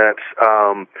me is that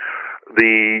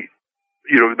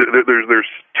there's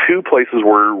two places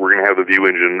where we're going to have the view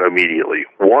engine immediately.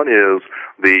 One is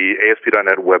the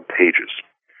ASP.NET Web Pages.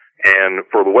 And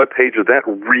for the web pages, that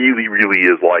really, really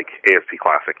is like ASP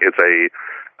Classic. It's a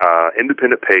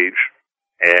independent page,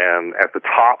 and at the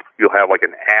top, you'll have like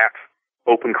an @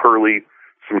 open curly,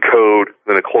 some code,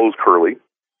 then a close curly.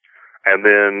 And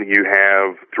then you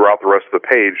have, throughout the rest of the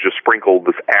page, just sprinkled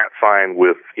this @ sign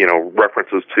with,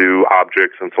 references to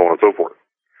objects and so on and so forth.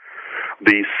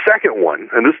 The second one,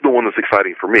 and this is the one that's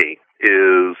exciting for me,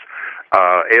 is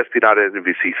ASP.NET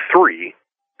MVC3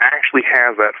 actually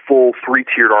has that full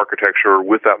three-tiered architecture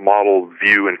with that model,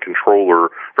 view, and controller,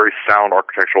 very sound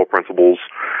architectural principles,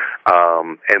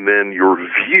 and then your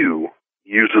view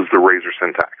uses the Razor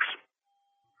syntax.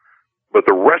 But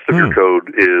the rest of your code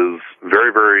is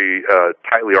very, very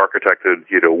tightly architected,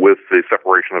 with the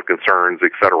separation of concerns,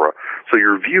 etc. So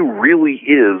your view really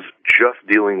is just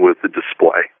dealing with the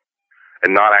display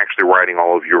and not actually writing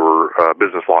all of your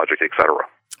business logic, etc.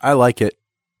 I like it.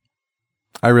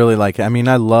 I really like it. I mean,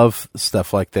 I love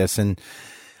stuff like this. And,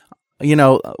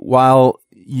 while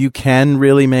you can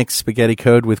really make spaghetti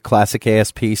code with classic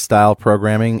ASP style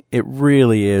programming, it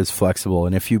really is flexible.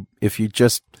 And if you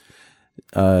just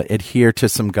adhere to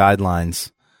some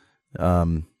guidelines,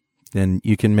 then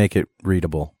you can make it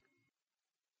readable.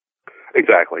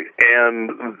 Exactly. And,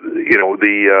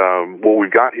 what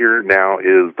we've got here now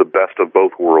is the best of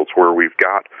both worlds, where we've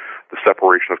got the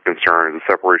separation of concerns, the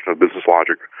separation of business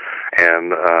logic,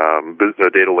 and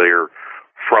business data layer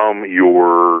from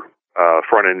your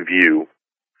front-end view,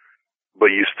 but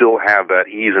you still have that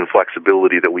ease and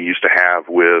flexibility that we used to have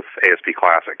with ASP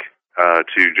Classic,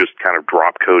 to just kind of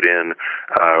drop code in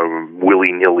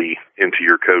willy-nilly into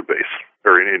your code base,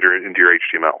 or into your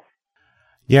HTML.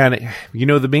 Yeah, and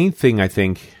the main thing, I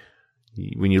think,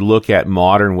 when you look at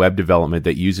modern web development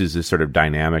that uses this sort of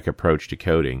dynamic approach to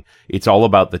coding, it's all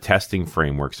about the testing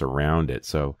frameworks around it.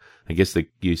 So I guess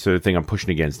the sort of thing I'm pushing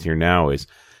against here now is,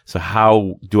 so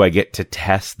how do I get to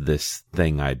test this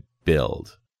thing I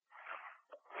build?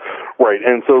 Right,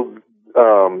 and so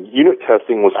unit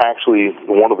testing was actually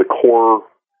one of the core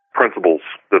principles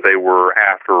that they were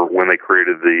after when they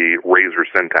created the Razor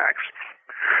syntax.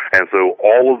 And so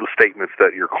all of the statements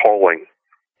that you're calling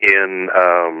in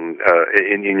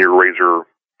your Razor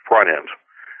front end,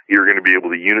 you're going to be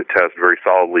able to unit test very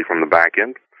solidly from the back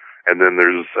end. And then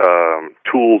there's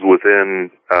tools within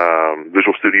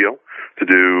Visual Studio to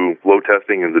do load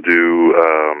testing and to do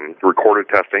recorded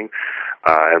testing,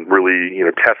 and really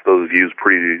test those views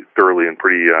pretty thoroughly and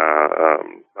pretty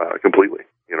completely,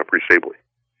 pretty stably.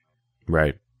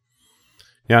 Right.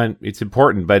 Yeah, and it's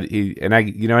important, but now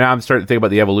I'm starting to think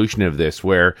about the evolution of this,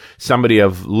 where somebody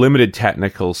of limited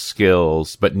technical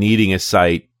skills but needing a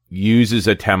site uses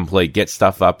a template, gets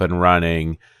stuff up and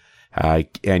running,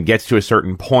 and gets to a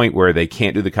certain point where they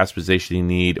can't do the customization they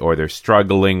need, or they're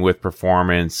struggling with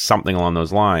performance, something along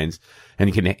those lines,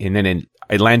 and then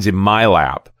it lands in my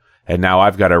lap, and now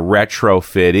I've got to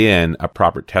retrofit in a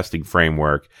proper testing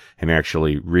framework and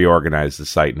actually reorganize the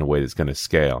site in a way that's going to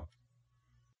scale.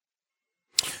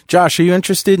 Josh, are you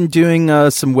interested in doing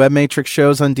some WebMatrix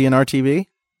shows on DNR TV?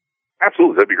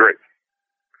 Absolutely, that'd be great.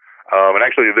 And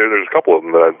actually, there's a couple of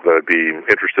them that I'd be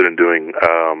interested in doing.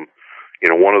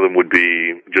 One of them would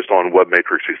be just on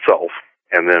WebMatrix itself,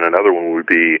 and then another one would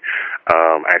be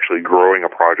actually growing a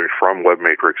project from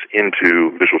WebMatrix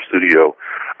into Visual Studio,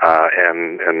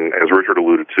 and as Richard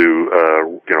alluded to,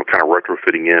 kind of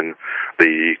retrofitting in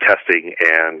the testing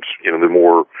and the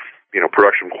more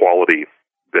production quality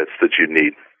bits that you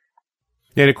need.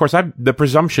 Yeah, and of course, the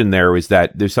presumption there is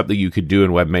that there's something you could do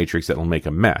in WebMatrix that will make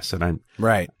a mess, and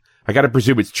I got to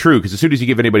presume it's true, because as soon as you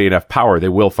give anybody enough power, they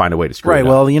will find a way to screw it up. Right,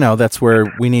 well, that's where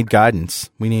we need guidance.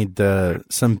 We need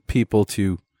some people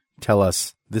to tell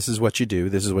us, this is what you do,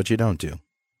 this is what you don't do.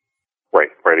 Right,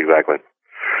 exactly.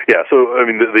 Yeah, so, I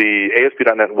mean, the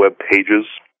ASP.NET web pages,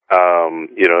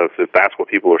 if that's what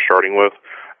people are starting with,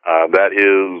 that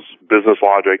is business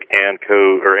logic and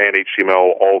code, and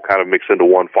HTML all kind of mixed into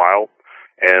one file.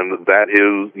 And that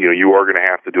is, you are going to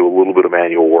have to do a little bit of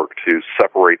manual work to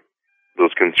separate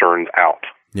those concerns out.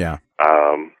 Yeah.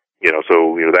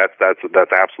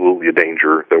 That's absolutely a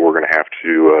danger that we're going to have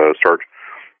to start,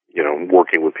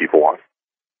 working with people on.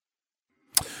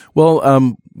 Well,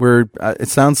 it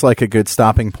sounds like a good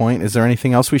stopping point. Is there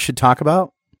anything else we should talk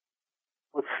about?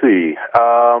 Let's see.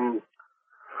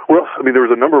 Well, I mean, there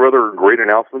was a number of other great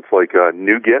announcements, like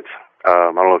NuGet. I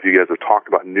don't know if you guys have talked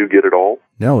about NuGet at all.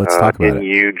 No, let's talk about it.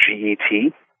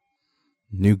 NuGet.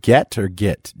 NuGet or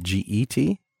Git?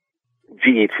 G-E-T?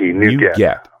 G-E-T, NuGet.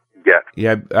 Get.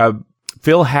 Yeah.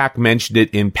 Phil Hack mentioned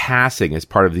it in passing as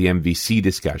part of the MVC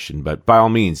discussion, but by all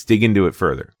means, dig into it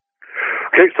further.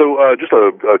 Okay, so just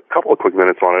a couple of quick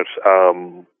minutes on it.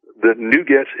 The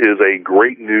NuGet is a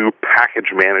great new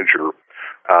package manager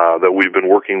that we've been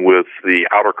working with the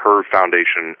Outer Curve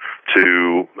Foundation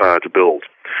to build.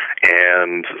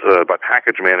 And by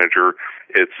package manager,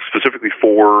 it's specifically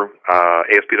for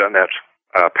ASP.NET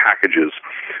packages.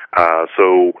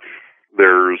 So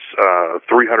there's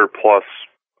 300 plus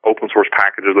open source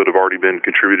packages that have already been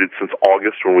contributed since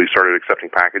August when we started accepting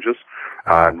packages.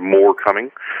 More coming.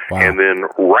 Wow. And then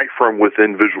right from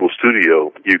within Visual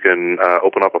Studio, you can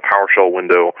open up a PowerShell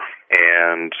window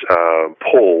and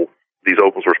pull these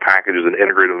open source packages and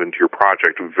integrate them into your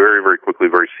project very, very quickly,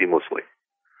 very seamlessly.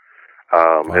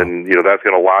 And, that's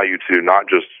going to allow you to not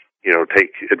just,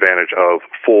 take advantage of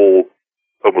full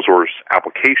open source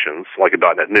applications like a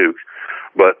 .NET Nuke,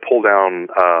 but pull down,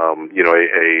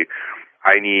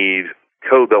 I need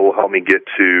code that will help me get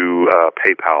to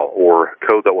PayPal, or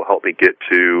code that will help me get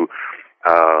to,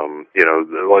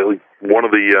 one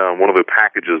of the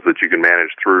packages that you can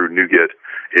manage through NuGet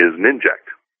is Ninject.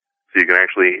 So you can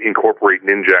actually incorporate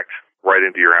Ninject right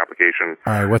into your application.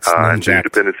 All right, what's and do Ninject?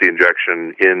 dependency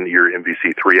injection in your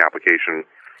MVC3 application,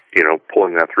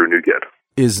 pulling that through NuGet.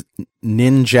 Is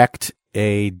Ninject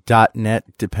a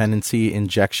 .NET dependency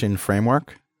injection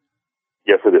framework?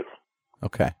 Yes, it is.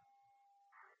 Okay.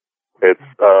 It's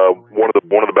one of the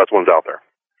best ones out there.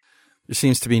 There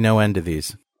seems to be no end to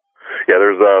these. Yeah,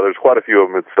 there's quite a few of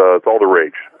them. It's all the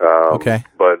rage. Okay.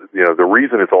 But the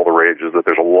reason it's all the rage is that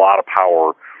there's a lot of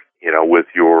power, with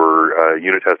your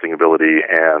unit testing ability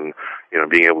and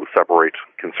being able to separate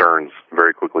concerns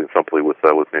very quickly and simply with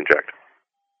Ninject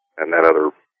and that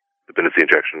other dependency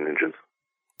injection engines.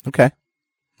 Okay.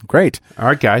 Great. All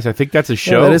right, guys. I think that's a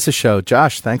show. Yeah, that is a show.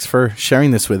 Josh, thanks for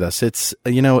sharing this with us. It's,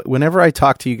 whenever I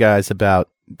talk to you guys about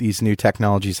these new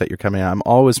technologies that you're coming out, I'm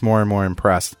always more and more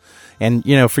impressed. And,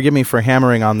 forgive me for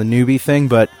hammering on the newbie thing,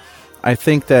 but I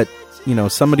think that,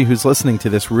 somebody who's listening to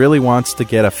this really wants to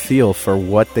get a feel for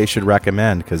what they should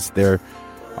recommend, because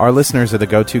our listeners are the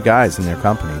go-to guys in their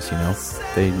companies,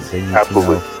 They need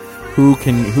Absolutely. to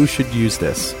know who should use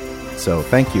this. So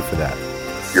thank you for that.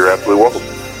 You're absolutely welcome.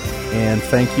 And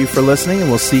thank you for listening,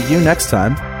 and we'll see you next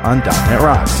time on .NET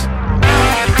Rocks.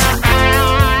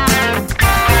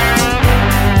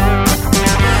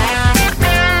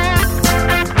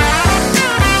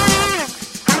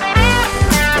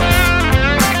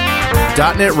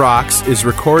 .NET Rocks is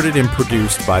recorded and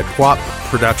produced by PWOP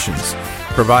Productions,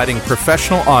 providing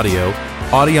professional audio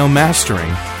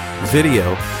mastering,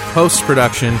 video,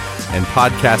 post-production, and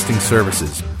podcasting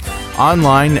services.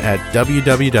 Online at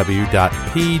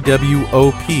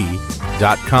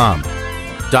www.pwop.com.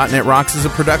 .NET Rocks is a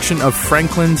production of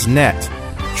Franklin's Net,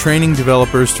 training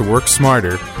developers to work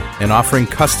smarter and offering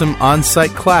custom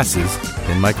on-site classes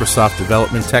in Microsoft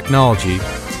development technology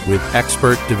with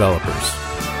expert developers.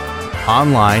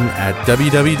 Online at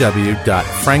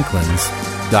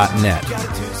www.franklins.net.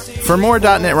 For more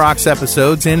 .NET Rocks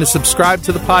episodes and to subscribe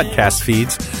to the podcast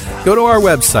feeds, go to our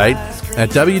website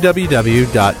at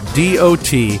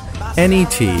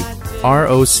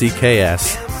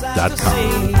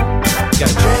www.dotnetrocks.com.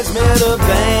 Transmit a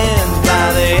band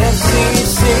by the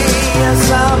FCC.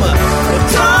 Yes, I'm a